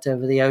looking out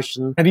over the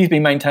ocean. Have you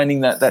been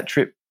maintaining that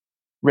trip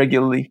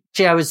regularly?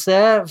 Gee, I was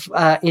there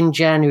in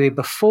January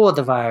before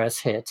the virus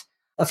hit.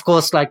 Of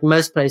course, like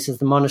most places,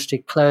 the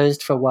monastery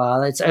closed for a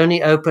while. It's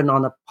only open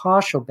on a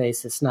partial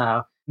basis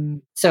now.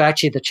 So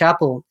actually the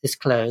chapel is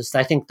closed.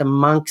 I think the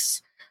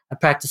monks are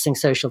practicing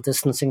social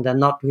distancing. They're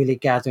not really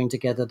gathering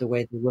together the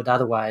way they would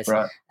otherwise.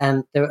 Right.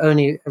 And there are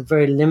only a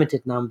very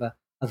limited number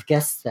of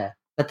guests there.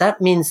 But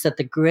that means that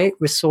the great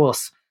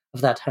resource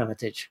of that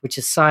hermitage, which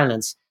is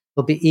silence,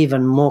 will be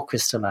even more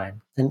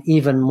crystalline and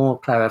even more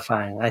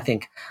clarifying, I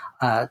think,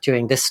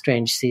 during this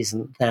strange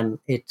season than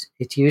it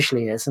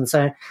usually is. And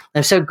so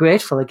I'm so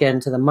grateful again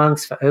to the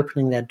monks for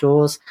opening their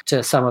doors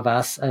to some of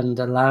us and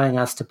allowing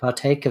us to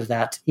partake of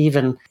that,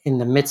 even in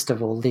the midst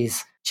of all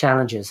these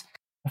challenges.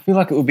 I feel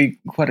like it will be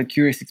quite a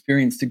curious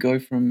experience to go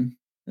from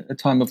a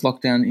time of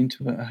lockdown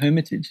into a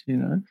hermitage,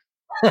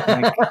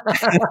 Out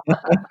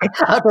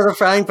of the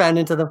frying pan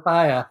into the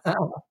fire.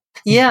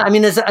 Yeah, I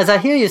mean, as I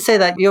hear you say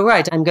that, you're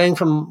right. I'm going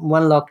from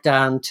one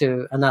lockdown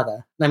to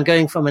another. I'm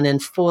going from an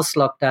enforced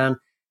lockdown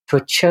to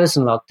a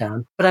chosen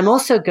lockdown. But I'm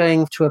also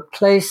going to a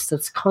place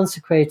that's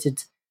consecrated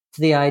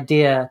to the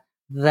idea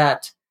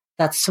that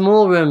that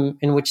small room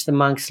in which the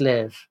monks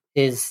live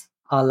is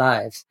our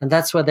lives. And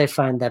that's where they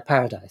find their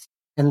paradise.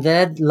 And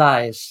their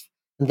lives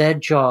and their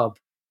job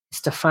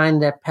is to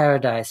find their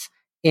paradise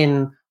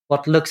in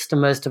what looks to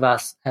most of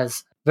us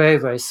as a very,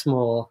 very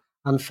small,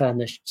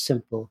 unfurnished,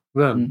 simple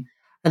room.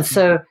 And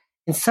so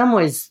in some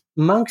ways,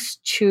 monks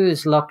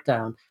choose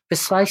lockdown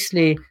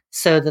precisely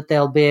so that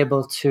they'll be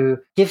able to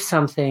give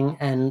something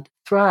and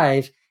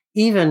thrive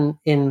even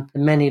in the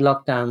many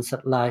lockdowns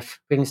that life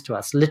brings to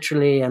us,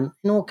 literally and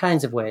in all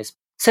kinds of ways.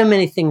 So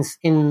many things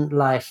in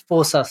life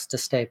force us to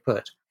stay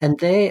put. And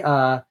they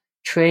are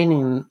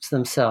training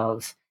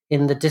themselves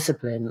in the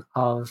discipline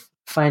of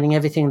finding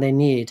everything they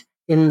need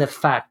in the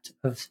fact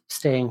of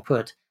staying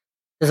put.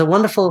 There's a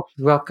wonderful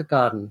rock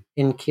garden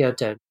in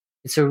Kyoto.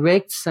 It's a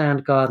raked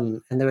sand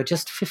garden, and there are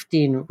just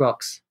 15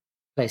 rocks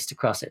placed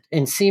across it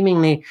in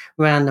seemingly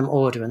random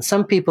order. And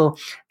some people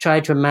try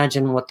to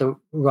imagine what the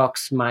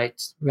rocks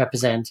might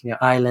represent,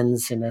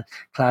 islands in a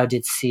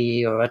clouded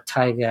sea, or a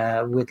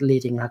tiger with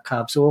leading her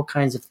cubs, all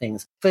kinds of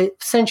things. For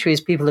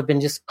centuries, people have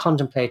been just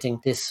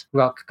contemplating this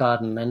rock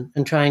garden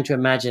and trying to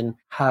imagine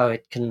how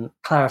it can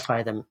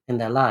clarify them in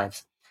their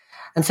lives.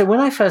 And so when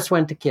I first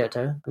went to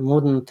Kyoto,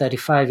 more than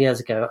 35 years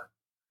ago,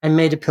 I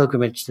made a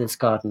pilgrimage to this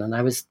garden, and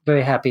I was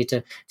very happy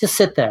to just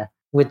sit there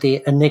with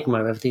the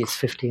enigma of these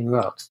 15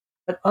 rocks.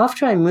 But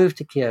after I moved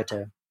to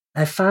Kyoto,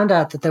 I found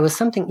out that there was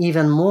something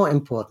even more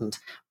important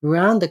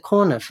around the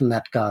corner from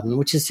that garden,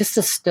 which is just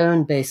a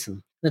stone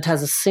basin that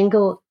has a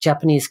single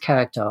Japanese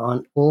character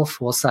on all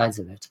four sides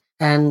of it.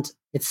 And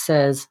it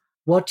says,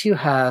 "What you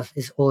have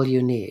is all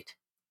you need."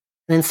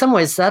 And in some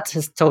ways, that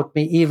has taught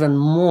me even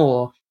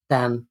more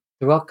than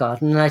the rock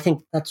garden. And I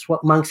think that's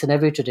what monks in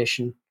every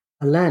tradition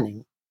are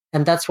learning.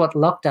 And that's what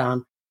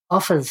lockdown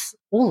offers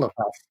all of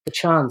us the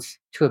chance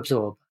to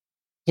absorb.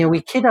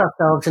 We kid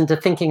ourselves into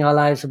thinking our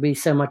lives would be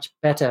so much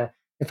better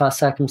if our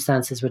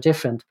circumstances were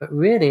different. But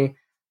really,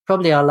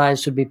 probably our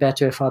lives would be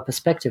better if our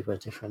perspective were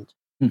different.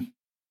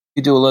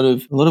 You do a lot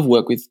of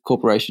work with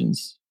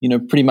corporations,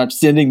 pretty much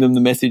sending them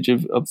the message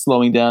of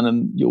slowing down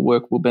and your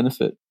work will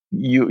benefit.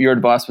 Your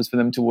advice was for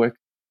them to work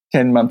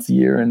 10 months a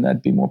year and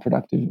they'd be more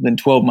productive than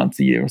 12 months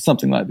a year or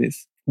something like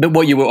this. But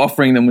what you were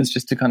offering them was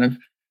just to kind of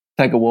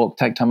take a walk,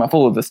 take time off,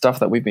 all of the stuff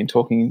that we've been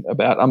talking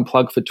about,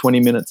 unplug for 20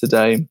 minutes a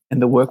day and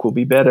the work will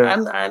be better.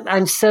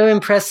 I'm so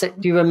impressed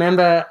that you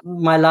remember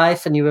my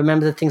life and you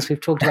remember the things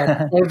we've talked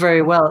about so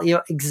very well.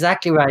 You're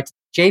exactly right.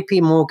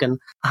 J.P. Morgan,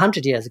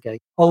 100 years ago,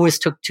 always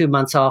took 2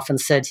 months off and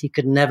said he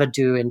could never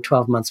do in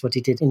 12 months what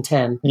he did in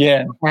 10.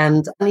 Yeah.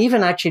 And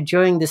even actually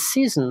during this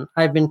season,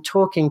 I've been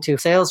talking to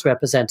sales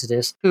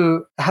representatives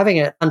who are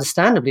having,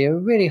 understandably, a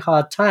really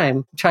hard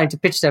time trying to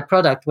pitch their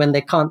product when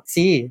they can't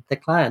see the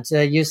clients.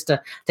 They're used to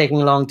taking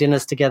long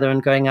dinners together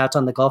and going out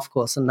on the golf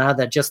course, and now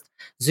they're just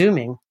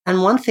Zooming.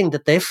 And one thing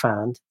that they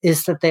found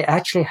is that they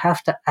actually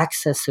have to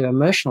access their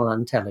emotional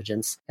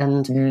intelligence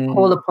and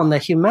call upon their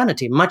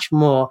humanity much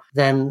more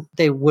than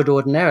they would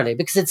ordinarily,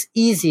 because it's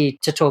easy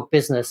to talk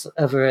business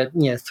over a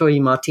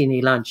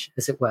 3-martini lunch,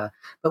 as it were.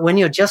 But when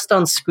you're just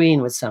on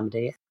screen with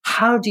somebody,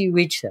 how do you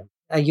reach them?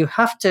 You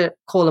have to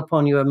call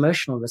upon your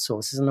emotional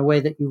resources in a way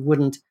that you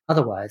wouldn't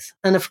otherwise.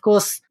 And of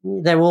course,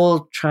 they're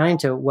all trying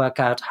to work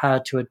out how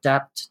to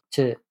adapt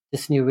to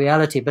this new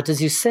reality. But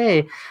as you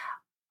say,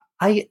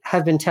 I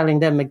have been telling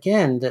them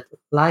again that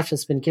life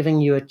has been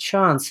giving you a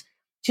chance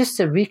just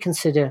to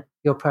reconsider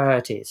your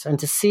priorities and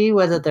to see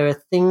whether there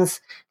are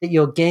things that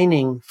you're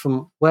gaining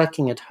from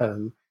working at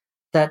home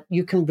that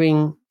you can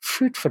bring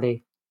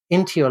fruitfully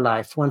into your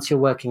life once you're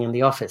working in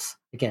the office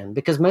again.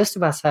 Because most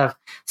of us have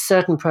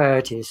certain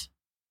priorities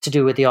to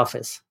do with the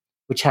office,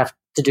 which have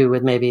to do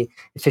with maybe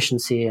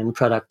efficiency and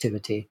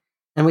productivity.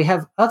 And we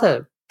have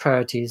other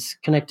priorities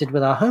connected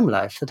with our home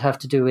life that have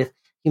to do with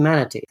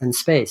humanity and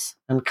space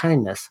and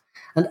kindness.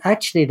 And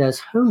actually, those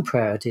home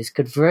priorities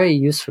could very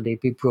usefully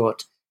be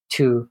brought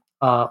to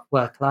our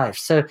work life.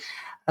 So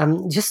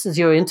just as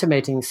you're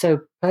intimating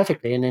so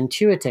perfectly and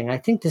intuiting, I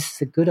think this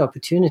is a good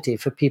opportunity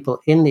for people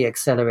in the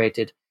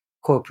accelerated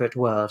corporate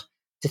world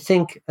to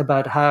think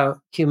about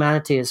how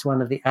humanity is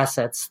one of the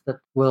assets that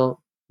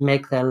will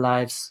make their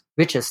lives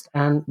richest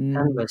and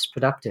most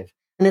productive.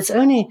 And it's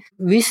only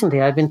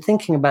recently I've been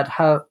thinking about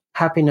how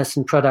happiness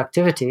and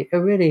productivity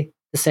are really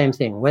the same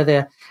thing,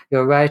 whether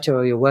you're a writer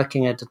or you're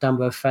working at a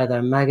Dumbo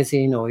Feather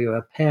magazine or you're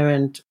a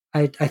parent.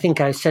 I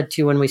think I said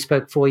to you when we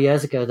spoke 4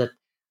 years ago that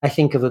I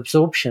think of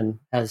absorption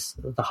as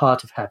the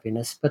heart of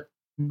happiness, but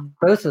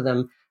both of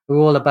them are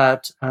all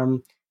about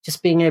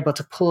just being able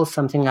to pull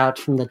something out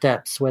from the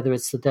depths, whether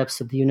it's the depths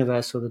of the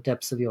universe or the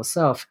depths of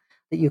yourself,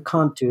 that you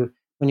can't do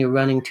when you're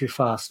running too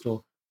fast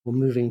or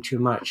moving too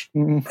much.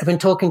 I've been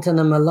talking to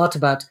them a lot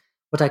about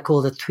what I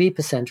call the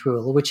 3%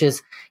 rule, which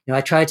is,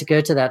 I try to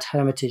go to that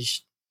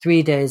hermitage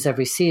 3 days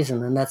every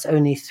season, and that's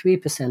only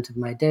 3% of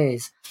my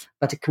days,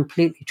 but it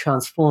completely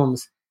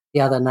transforms the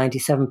other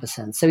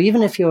 97%. So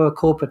even if you're a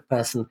corporate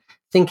person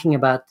thinking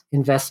about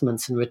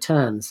investments and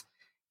returns,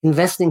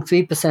 investing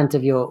 3%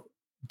 of your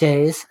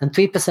days and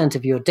 3%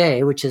 of your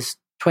day, which is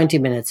 20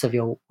 minutes of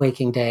your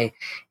waking day,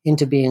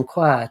 into being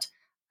quiet,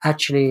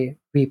 actually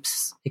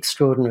reaps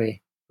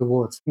extraordinary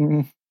rewards.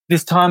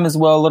 This time as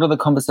well, a lot of the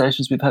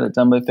conversations we've had at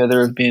Dumbo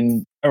Feather have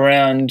been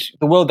around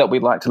the world that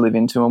we'd like to live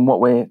into and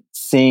what we're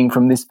seeing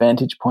from this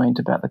vantage point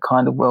about the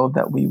kind of world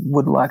that we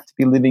would like to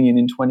be living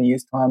in 20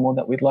 years' time, or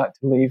that we'd like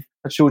to leave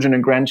our children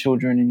and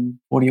grandchildren in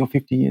 40 or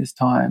 50 years'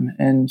 time.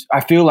 And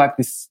I feel like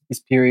this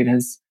period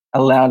has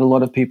allowed a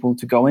lot of people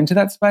to go into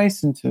that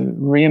space and to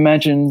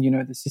reimagine,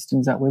 the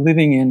systems that we're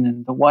living in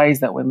and the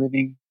ways that we're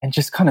living, and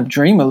just kind of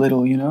dream a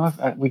little.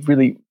 We've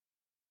really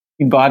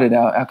invited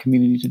our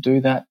community to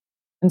do that.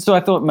 And so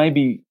I thought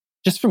maybe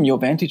just from your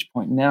vantage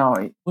point now,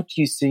 what do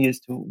you see as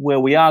to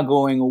where we are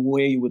going or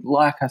where you would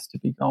like us to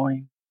be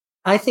going?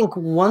 I think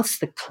once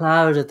the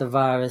cloud of the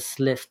virus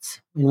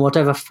lifts, in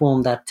whatever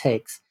form that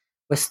takes,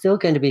 we're still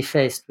going to be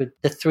faced with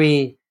the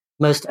three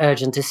most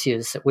urgent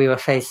issues that we were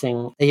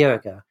facing a year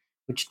ago,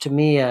 which to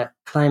me are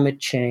climate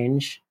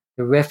change,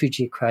 the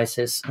refugee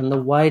crisis, and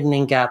the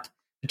widening gap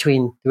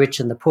between the rich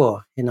and the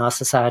poor in our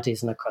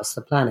societies and across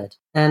the planet.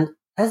 And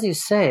as you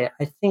say,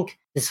 I think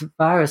this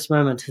virus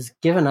moment has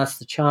given us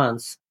the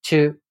chance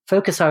to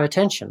focus our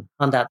attention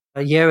on that.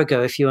 A year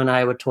ago, if you and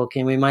I were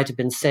talking, we might have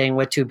been saying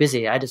we're too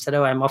busy. I'd have said,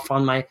 oh, I'm off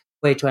on my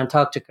way to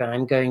Antarctica and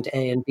I'm going to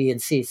A and B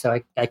and C, so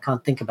I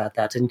can't think about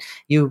that. And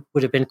you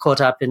would have been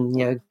caught up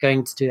in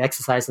going to do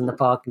exercise in the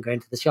park and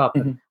going to the shop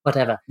and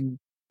whatever.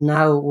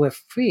 Now we're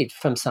freed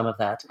from some of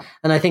that.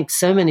 And I think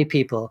so many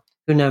people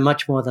who know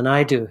much more than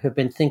I do have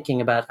been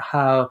thinking about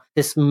how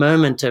this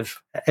moment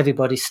of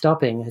everybody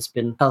stopping has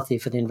been healthy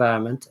for the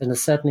environment and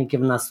has certainly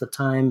given us the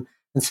time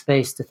and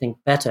space to think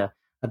better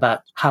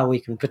about how we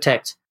can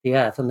protect the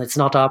earth. And it's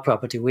not our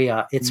property, we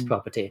are its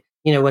property.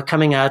 We're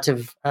coming out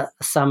of a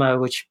summer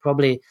which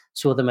probably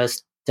saw the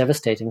most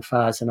devastating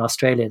fires in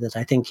Australia that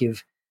I think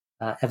you've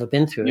ever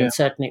been through. Yeah. And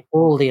certainly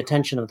all the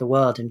attention of the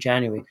world in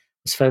January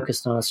was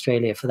focused on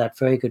Australia for that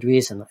very good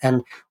reason.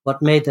 And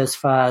what made those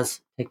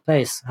fires take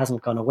place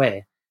hasn't gone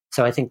away.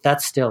 So I think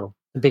that's still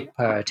a big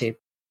priority.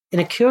 In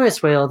a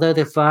curious way, although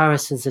the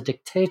virus is a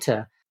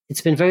dictator,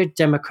 it's been very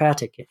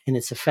democratic in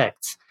its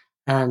effects.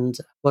 And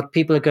what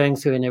people are going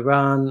through in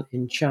Iran,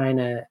 in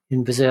China,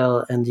 in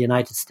Brazil, and the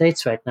United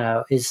States right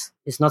now is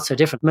not so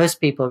different. Most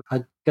people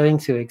are going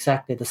through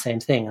exactly the same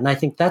thing. And I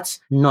think that's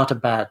not a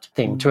bad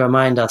thing to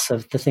remind us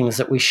of the things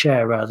that we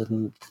share rather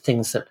than the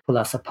things that pull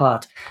us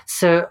apart.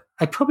 So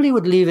I probably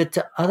would leave it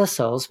to other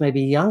souls,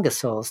 maybe younger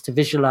souls, to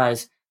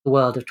visualize the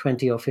world of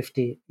 20 or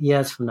 50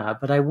 years from now.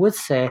 But I would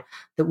say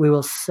that we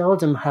will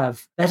seldom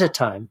have better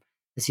time,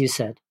 as you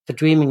said, for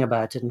dreaming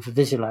about it and for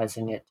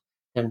visualizing it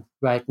than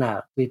right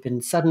now. We've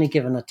been suddenly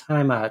given a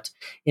time out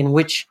in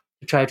which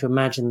to try to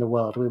imagine the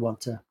world we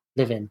want to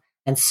live in.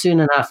 And soon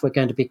enough, we're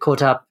going to be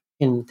caught up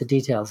in the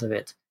details of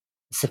it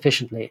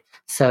sufficiently.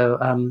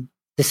 So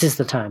this is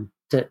the time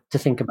to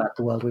think about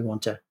the world we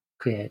want to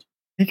create.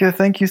 Nico,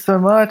 thank you so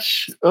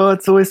much. Oh,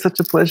 it's always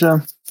such a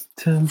pleasure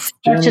to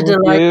Such a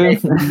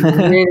delight,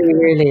 really,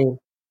 really.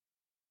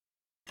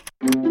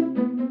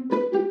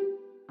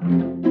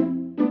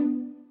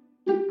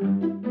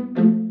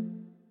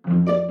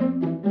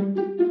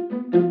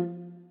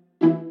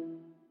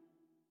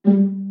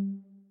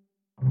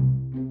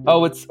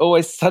 Oh, it's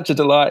always such a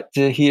delight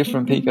to hear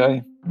from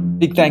Pico.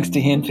 Big thanks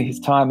to him for his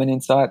time and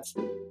insights.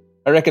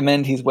 I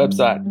recommend his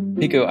website,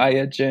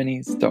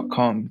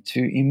 picoayerjourneys.com,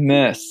 to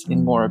immerse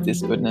in more of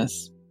this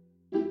goodness.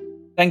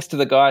 Thanks to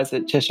the guys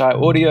at Cheshire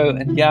Audio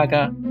and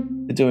Yaga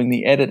for doing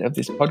the edit of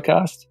this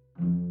podcast.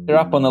 They're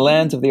up on the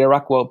lands of the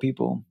Arakwal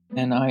people,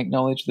 and I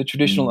acknowledge the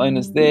traditional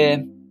owners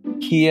there,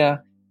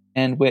 here,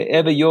 and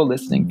wherever you're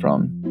listening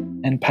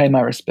from, and pay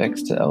my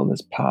respects to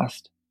elders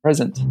past,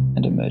 present,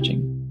 and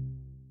emerging.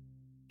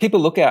 Keep a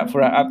lookout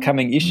for our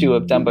upcoming issue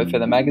of Dumbo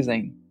Feather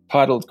magazine,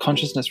 titled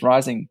Consciousness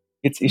Rising.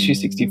 It's issue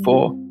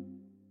 64.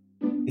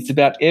 It's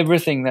about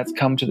everything that's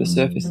come to the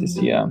surface this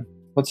year,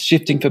 what's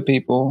shifting for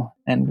people,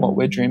 and what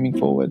we're dreaming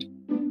forward.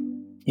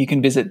 You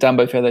can visit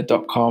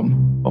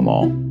dumbofeather.com for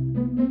more.